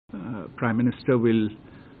Prime Minister will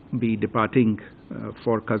be departing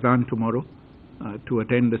for Kazan tomorrow to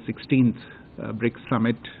attend the 16th Brics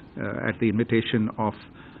Summit at the invitation of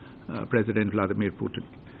President Vladimir Putin.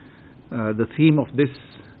 The theme of this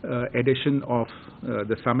edition of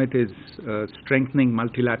the summit is strengthening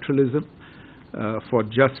multilateralism for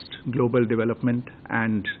just global development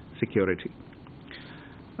and security.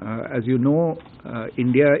 As you know,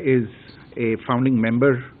 India is a founding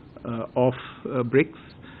member of Brics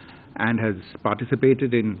and has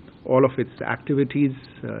participated in all of its activities,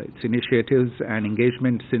 its initiatives and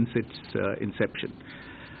engagement since its inception.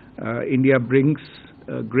 India brings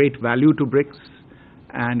great value to Brics,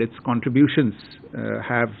 and its contributions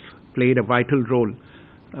have played a vital role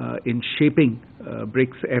in shaping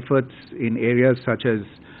Brics efforts in areas such as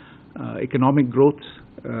economic growth,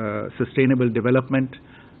 sustainable development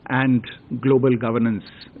and global governance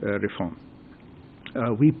reform.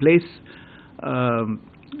 We place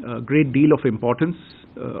a great deal of importance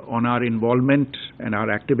on our involvement and our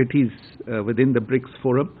activities within the Brics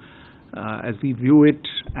Forum, as we view it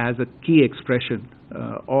as a key expression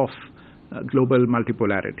of global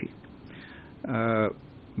multipolarity.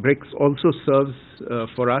 Brics also serves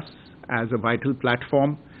for us as a vital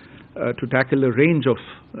platform to tackle a range of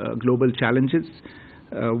global challenges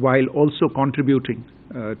while also contributing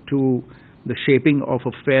to the shaping of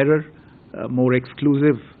a fairer, more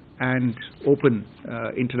exclusive and open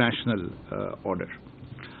international order.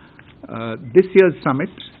 This year's summit,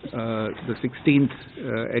 the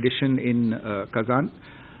 16th edition in Kazan,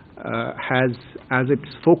 has as its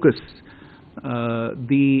focus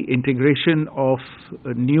the integration of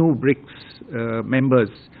new Brics members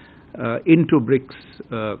into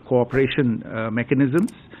Brics cooperation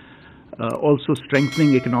mechanisms, also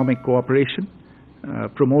strengthening economic cooperation,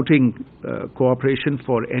 promoting cooperation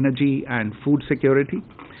for energy and food security,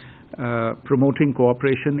 promoting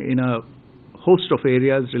cooperation in a host of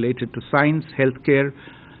areas related to science, healthcare,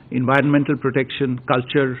 environmental protection,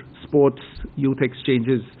 culture, sports, youth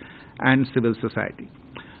exchanges, and civil society.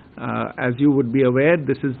 As you would be aware,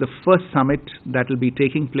 this is the first summit that will be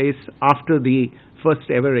taking place after the first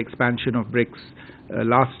ever expansion of Brics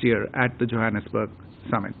last year at the Johannesburg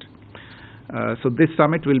summit. So this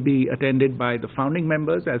summit will be attended by the founding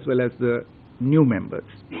members as well as the new members.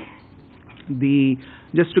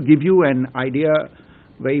 Just to give you an idea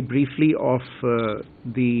very briefly of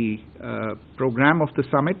the program of the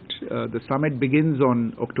summit begins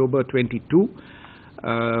on October 22.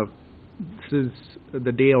 This is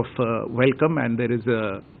the day of welcome, and there is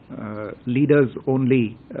a leaders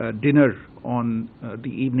only dinner on the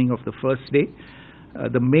evening of the first day.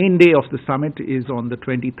 The main day of the summit is on the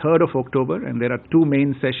 23rd of October, and there are two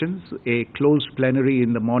main sessions, a closed plenary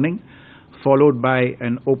in the morning, followed by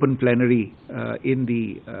an open plenary in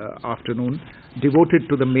the afternoon, devoted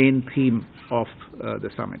to the main theme of the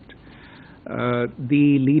summit.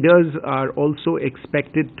 The leaders are also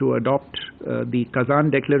expected to adopt the Kazan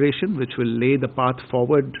Declaration, which will lay the path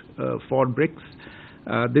forward for Brics.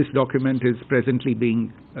 This document is presently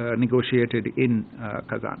being negotiated in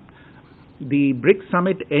Kazan. The Brics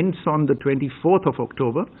Summit ends on the 24th of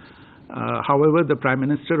October. However, the Prime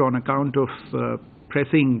Minister, on account of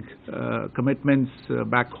pressing commitments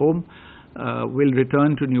back home, will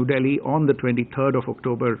return to New Delhi on the 23rd of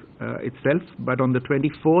October itself. But on the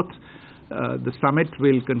 24th, the summit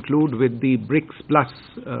will conclude with the Brics Plus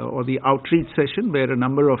or the outreach session, where a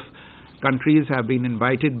number of countries have been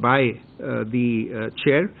invited by the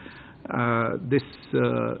chair. This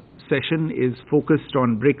session is focused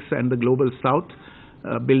on Brics and the Global South,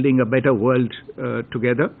 building a better world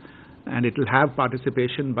together, and it will have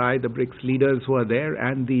participation by the Brics leaders who are there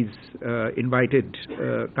and these invited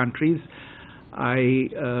countries. I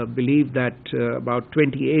believe that about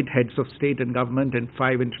 28 heads of state and government and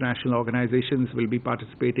 5 international organizations will be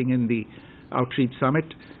participating in the outreach summit.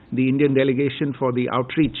 The Indian delegation for the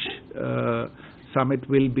outreach summit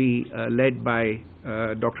will be led by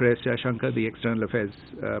Dr. S. Jaishankar, the External Affairs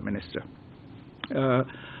Minister.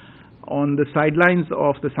 On the sidelines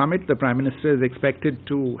of the summit, the Prime Minister is expected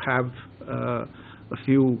to have a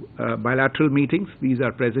few bilateral meetings. These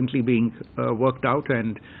are presently being worked out,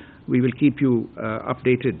 and we will keep you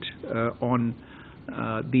updated on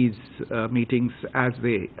these meetings as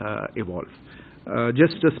they evolve.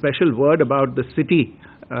 Just a special word about the city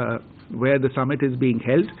where the summit is being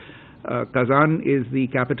held. Kazan is the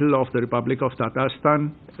capital of the Republic of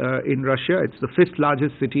Tatarstan in Russia. It's the 5th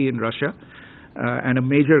largest city in Russia and a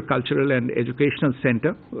major cultural and educational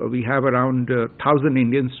center. We have around 1,000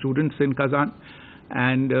 Indian students in Kazan,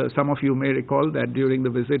 and some of you may recall that during the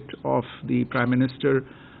visit of the Prime Minister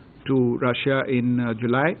to Russia in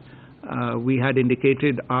July, we had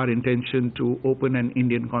indicated our intention to open an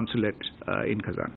Indian consulate in Kazan.